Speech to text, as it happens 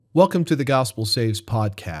Welcome to the Gospel Saves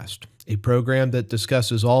podcast, a program that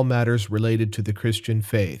discusses all matters related to the Christian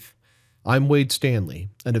faith. I'm Wade Stanley,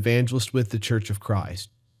 an evangelist with the Church of Christ.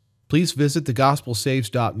 Please visit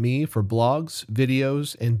thegospelsaves.me for blogs,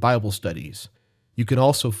 videos, and Bible studies. You can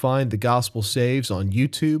also find the Gospel Saves on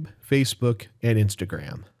YouTube, Facebook, and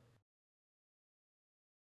Instagram.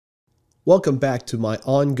 Welcome back to my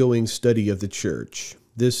ongoing study of the church.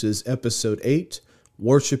 This is episode 8,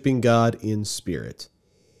 Worshiping God in Spirit.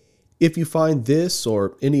 If you find this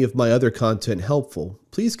or any of my other content helpful,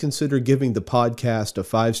 please consider giving the podcast a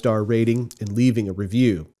 5-star rating and leaving a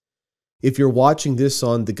review. If you're watching this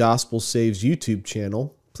on the Gospel Saves YouTube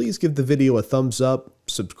channel, please give the video a thumbs up,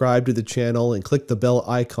 subscribe to the channel, and click the bell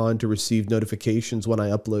icon to receive notifications when I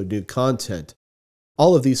upload new content.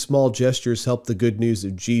 All of these small gestures help the good news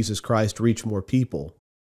of Jesus Christ reach more people.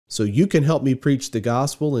 So you can help me preach the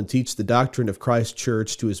gospel and teach the doctrine of Christ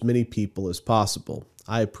Church to as many people as possible.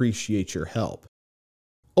 I appreciate your help.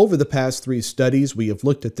 Over the past 3 studies, we have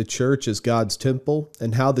looked at the church as God's temple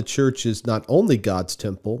and how the church is not only God's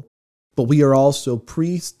temple, but we are also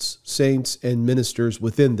priests, saints, and ministers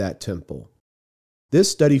within that temple.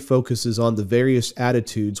 This study focuses on the various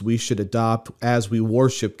attitudes we should adopt as we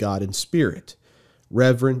worship God in spirit: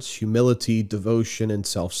 reverence, humility, devotion, and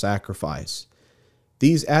self-sacrifice.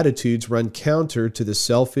 These attitudes run counter to the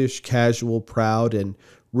selfish, casual, proud, and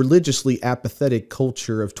religiously apathetic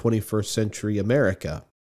culture of 21st century America.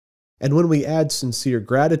 And when we add sincere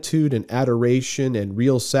gratitude and adoration and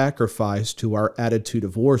real sacrifice to our attitude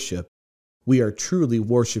of worship, we are truly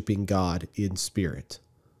worshiping God in spirit.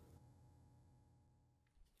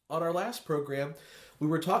 On our last program, we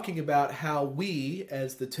were talking about how we,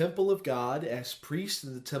 as the temple of God, as priests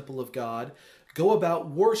in the temple of God, go about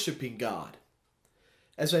worshiping God.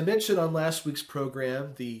 As I mentioned on last week's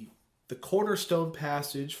program, the cornerstone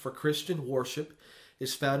passage for Christian worship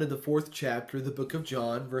is found in the 4th chapter of the book of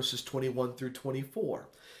John, verses 21 through 24.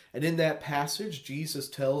 And in that passage, Jesus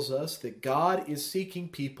tells us that God is seeking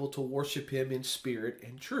people to worship Him in spirit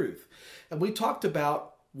and truth. And we talked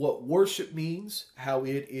about what worship means, how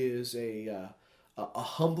it is a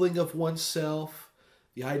humbling of oneself,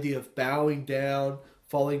 the idea of bowing down,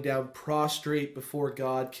 falling down prostrate before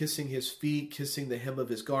God, kissing His feet, kissing the hem of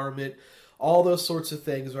His garment. All those sorts of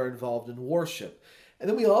things are involved in worship. And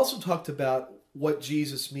then we also talked about what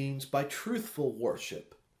Jesus means by truthful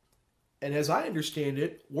worship. And as I understand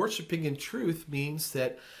it, worshiping in truth means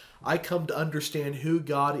that I come to understand who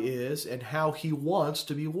God is and how He wants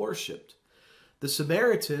to be worshiped. The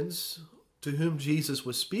Samaritans, to whom Jesus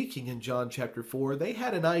was speaking in John chapter 4, they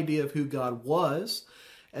had an idea of who God was,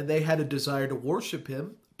 and they had a desire to worship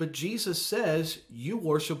Him. But Jesus says, you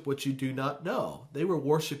worship what you do not know. They were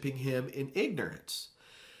worshiping Him in ignorance.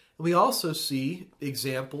 And we also see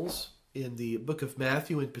examples in the book of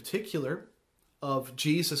Matthew in particular of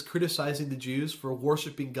Jesus criticizing the Jews for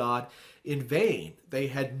worshiping God in vain. They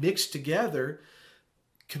had mixed together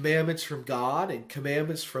commandments from God and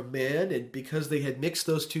commandments from men, and because they had mixed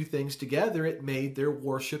those two things together, it made their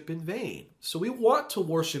worship in vain. So we want to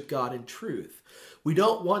worship God in truth. We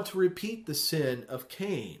don't want to repeat the sin of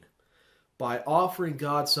Cain by offering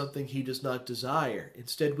God something He does not desire.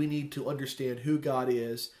 Instead, we need to understand who God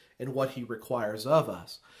is and what He requires of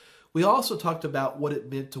us. We also talked about what it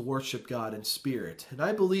meant to worship God in spirit, and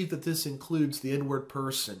I believe that this includes the inward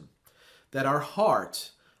person, that our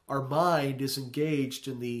heart, our mind is engaged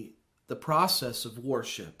in the process of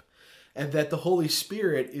worship, and that the Holy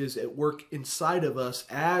Spirit is at work inside of us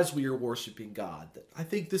as we are worshiping God. I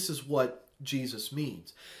think this is what Jesus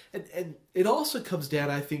means. And it also comes down,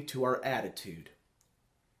 I think, to our attitude.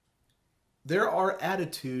 There are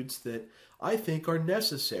attitudes that I think are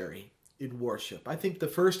necessary in worship. I think the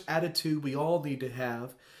first attitude we all need to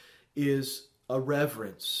have is a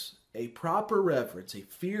reverence, a proper reverence, a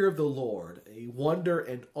fear of the Lord, a wonder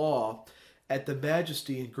and awe at the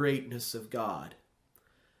majesty and greatness of God.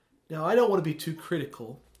 Now, I don't want to be too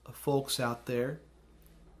critical of folks out there,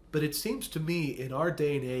 but it seems to me in our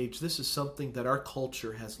day and age, this is something that our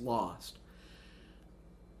culture has lost.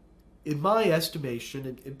 In my estimation,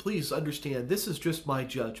 and please understand, this is just my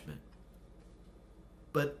judgment,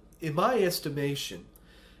 but in my estimation,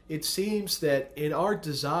 it seems that in our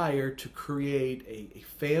desire to create a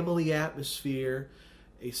family atmosphere,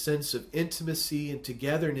 a sense of intimacy and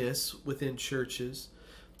togetherness within churches,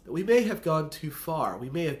 that we may have gone too far. We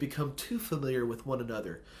may have become too familiar with one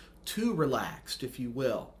another, too relaxed, if you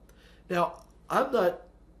will. Now, I'm not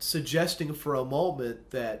suggesting for a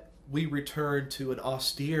moment that we return to an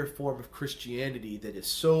austere form of Christianity that is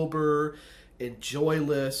sober and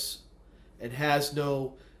joyless and has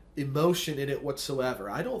no emotion in it whatsoever.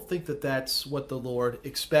 I don't think that that's what the Lord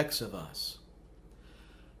expects of us.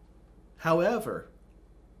 However,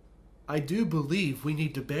 I do believe we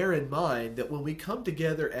need to bear in mind that when we come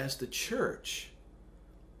together as the church,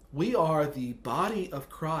 we are the body of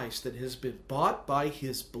Christ that has been bought by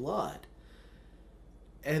his blood,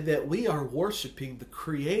 and that we are worshiping the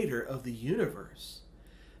creator of the universe.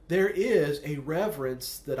 There is a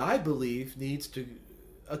reverence that I believe needs to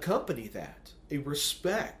accompany that, a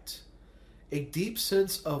respect, a deep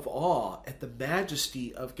sense of awe at the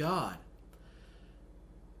majesty of God.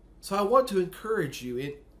 So I want to encourage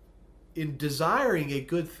you in desiring a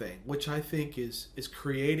good thing, which I think is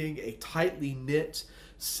creating a tightly knit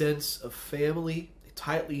sense of family, a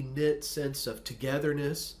tightly knit sense of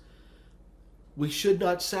togetherness. We should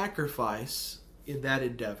not sacrifice in that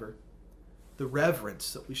endeavor the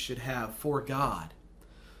reverence that we should have for God.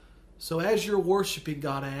 So as you're worshiping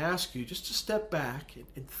God, I ask you just to step back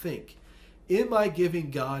and think, am I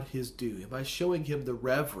giving God his due? Am I showing him the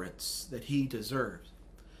reverence that he deserves?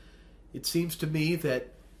 It seems to me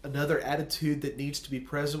that another attitude that needs to be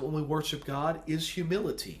present when we worship God is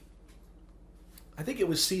humility. I think it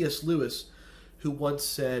was C.S. Lewis who once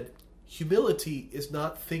said, humility is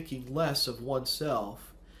not thinking less of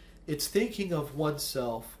oneself, it's thinking of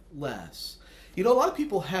oneself less. You know, a lot of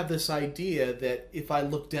people have this idea that if I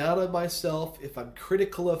look down on myself, if I'm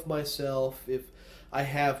critical of myself, if I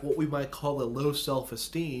have what we might call a low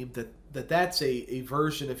self-esteem, that's a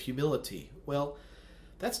version of humility. Well,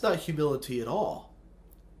 that's not humility at all.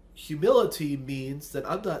 Humility means that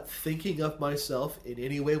I'm not thinking of myself in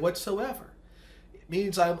any way whatsoever. It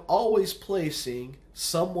means I'm always placing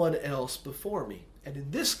someone else before me. And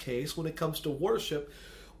in this case, when it comes to worship,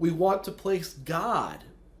 we want to place God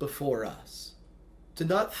before us. To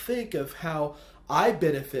not think of how I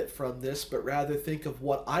benefit from this, but rather think of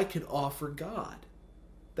what I can offer God.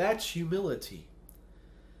 That's humility.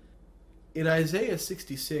 In Isaiah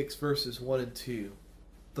 66, verses 1 and 2,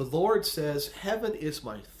 the Lord says, heaven is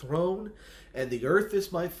my throne, and the earth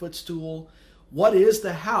is my footstool. What is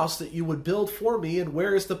the house that you would build for me, and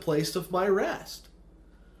where is the place of my rest?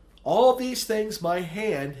 All these things my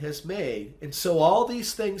hand has made, and so all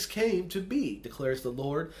these things came to be, declares the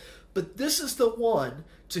Lord. But this is the one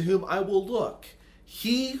to whom I will look,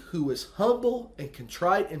 he who is humble and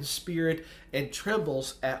contrite in spirit and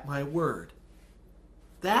trembles at my word.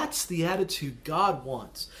 That's the attitude God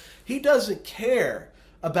wants. He doesn't care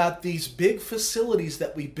about these big facilities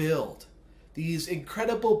that we build, these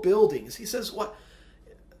incredible buildings. He says, "What?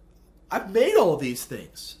 I've made all these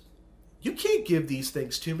things. You can't give these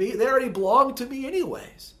things to me. They already belong to me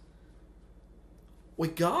anyways."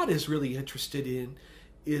 What God is really interested in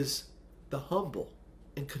is the humble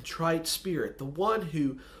and contrite spirit, the one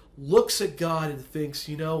who looks at God and thinks,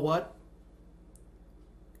 you know what?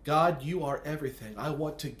 God, you are everything. I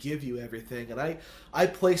want to give you everything. And I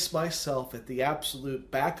place myself at the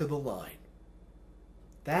absolute back of the line.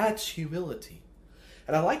 That's humility.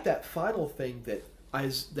 And I like that final thing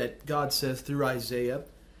that God says through Isaiah.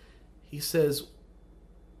 He says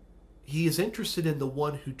he is interested in the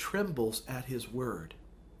one who trembles at his word.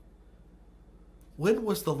 When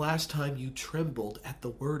was the last time you trembled at the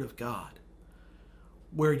word of God?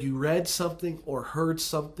 Where you read something or heard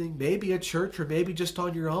something, maybe at church or maybe just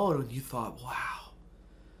on your own, and you thought, wow,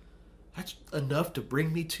 that's enough to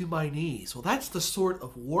bring me to my knees. Well, that's the sort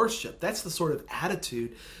of worship, that's the sort of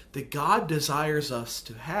attitude that God desires us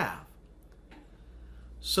to have.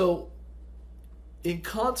 So, in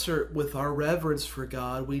concert with our reverence for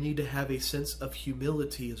God, we need to have a sense of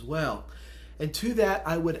humility as well. And to that,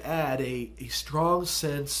 I would add a strong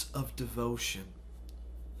sense of devotion.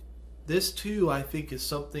 This, too, I think, is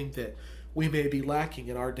something that we may be lacking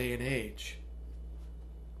in our day and age.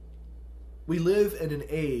 We live in an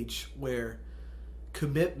age where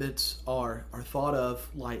commitments are thought of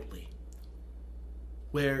lightly,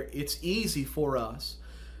 where it's easy for us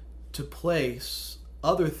to place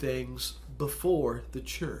other things before the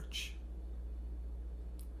church.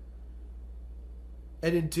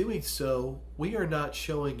 And in doing so, we are not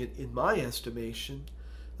showing, in my estimation,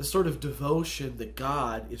 the sort of devotion that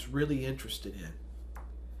God is really interested in.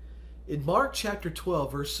 In Mark chapter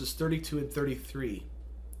 12, verses 32 and 33,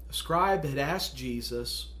 a scribe had asked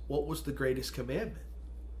Jesus what was the greatest commandment.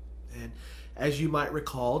 And as you might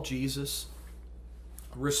recall, Jesus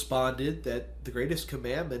responded that the greatest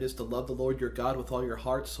commandment is to love the Lord your God with all your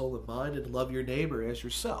heart, soul, and mind, and to love your neighbor as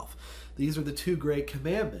yourself. These are the two great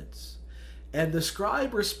commandments. And the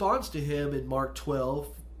scribe responds to him in Mark 12,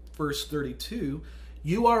 verse 32,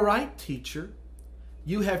 "You are right, teacher.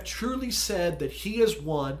 You have truly said that he is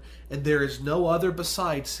one, and there is no other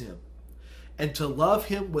besides him. and to love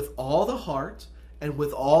him with all the heart and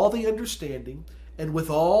with all the understanding and with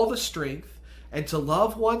all the strength, and to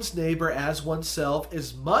love one's neighbor as oneself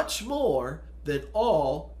is much more than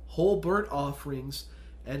all whole burnt offerings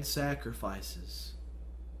and sacrifices.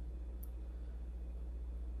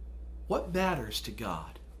 What matters to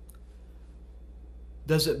God?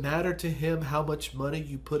 Does it matter to him how much money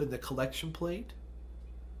you put in the collection plate?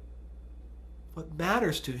 What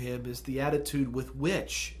matters to him is the attitude with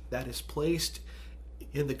which that is placed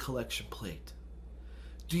in the collection plate.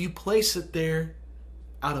 Do you place it there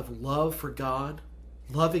out of love for God,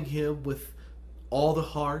 loving him with all the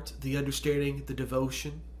heart, the understanding, the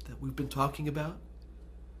devotion that we've been talking about?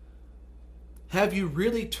 Have you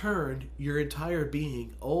really turned your entire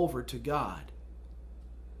being over to God?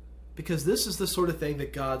 Because this is the sort of thing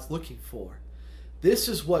that God's looking for. This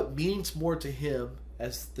is what means more to him,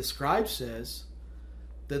 as the scribe says,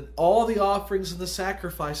 than all the offerings and the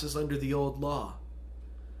sacrifices under the old law.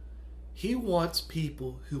 He wants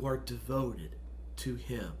people who are devoted to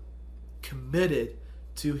him, committed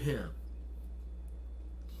to him.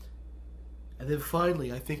 And then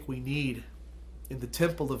finally, I think we need, in the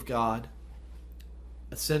temple of God,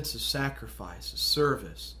 a sense of sacrifice, a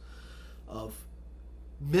service, of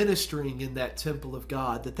ministering in that temple of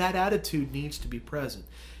God, that attitude needs to be present.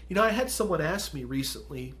 You know, I had someone ask me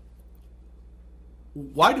recently,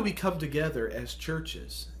 why do we come together as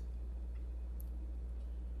churches?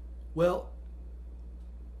 Well,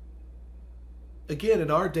 again,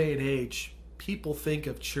 in our day and age, people think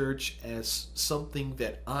of church as something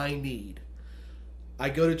that I need. I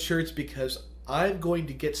go to church because I'm going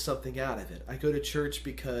to get something out of it. I go to church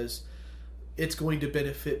because it's going to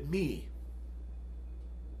benefit me.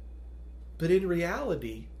 But in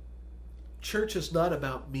reality, church is not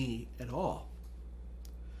about me at all.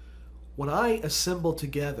 When I assemble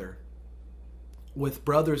together with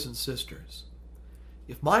brothers and sisters,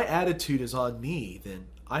 if my attitude is on me, then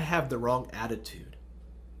I have the wrong attitude.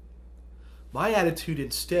 My attitude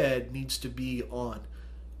instead needs to be on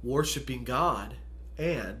worshiping God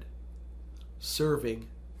and serving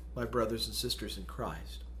my brothers and sisters in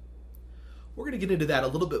Christ. We're going to get into that a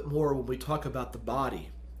little bit more when we talk about the body,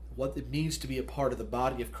 what it means to be a part of the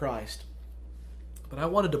body of Christ. But I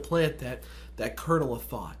wanted to plant that kernel of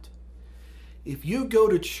thought. If you go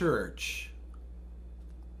to church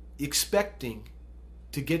expecting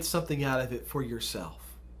to get something out of it for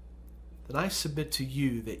yourself, then I submit to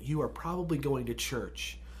you that you are probably going to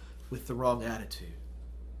church with the wrong attitude.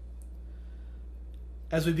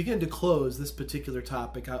 As we begin to close this particular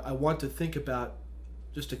topic, I want to think about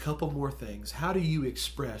just a couple more things. How do you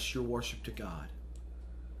express your worship to God?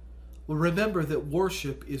 Well, remember that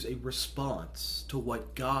worship is a response to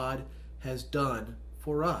what God has done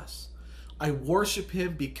for us. I worship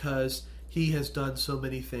him because he has done so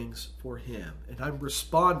many things for him, and I'm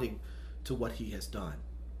responding to what he has done.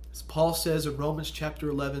 As Paul says in Romans chapter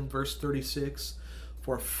 11, verse 36,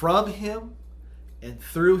 for from him and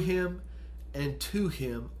through him and to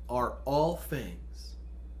him are all things.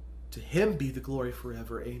 To him be the glory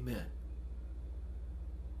forever. Amen.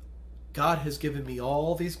 God has given me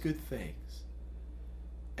all these good things,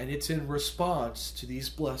 and it's in response to these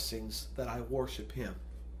blessings that I worship him.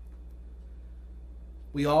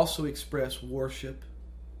 We also express worship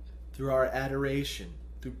through our adoration,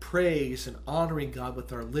 through praise and honoring God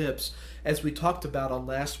with our lips, as we talked about on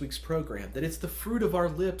last week's program, that it's the fruit of our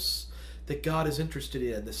lips that God is interested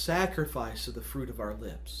in, the sacrifice of the fruit of our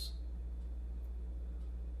lips.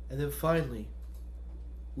 And then finally,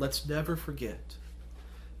 let's never forget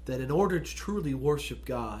that in order to truly worship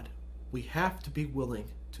God, we have to be willing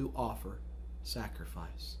to offer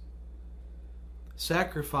sacrifice.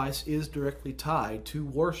 Sacrifice is directly tied to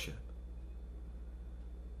worship.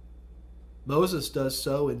 Moses does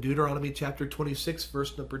so in Deuteronomy chapter 26,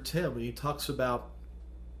 verse number 10, when he talks about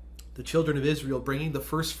the children of Israel bringing the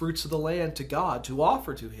first fruits of the land to God to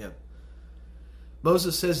offer to him.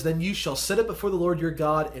 Moses says, then you shall set it before the Lord your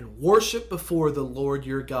God and worship before the Lord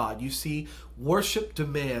your God. You see, worship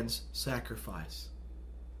demands sacrifice.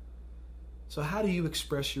 So how do you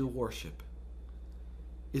express your worship?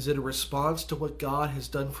 Is it a response to what God has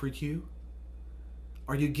done for you?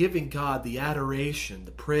 Are you giving God the adoration,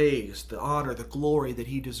 the praise, the honor, the glory that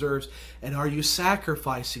he deserves? And are you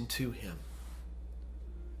sacrificing to him?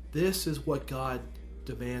 This is what God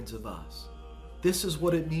demands of us. This is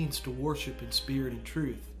what it means to worship in spirit and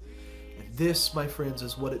truth. And this, my friends,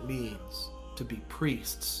 is what it means to be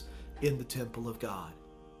priests in the temple of God.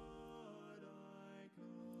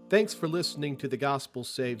 Thanks for listening to the Gospel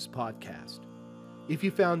Saves podcast. If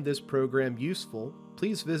you found this program useful,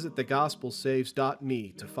 please visit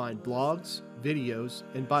thegospelsaves.me to find blogs, videos,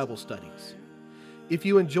 and Bible studies. If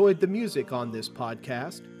you enjoyed the music on this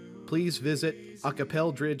podcast, please visit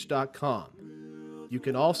acapeldridge.com. You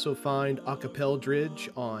can also find Acapeldridge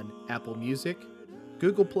on Apple Music,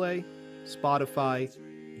 Google Play, Spotify,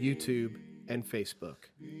 YouTube, and Facebook.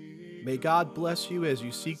 May God bless you as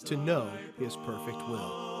you seek to know His perfect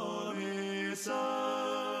will.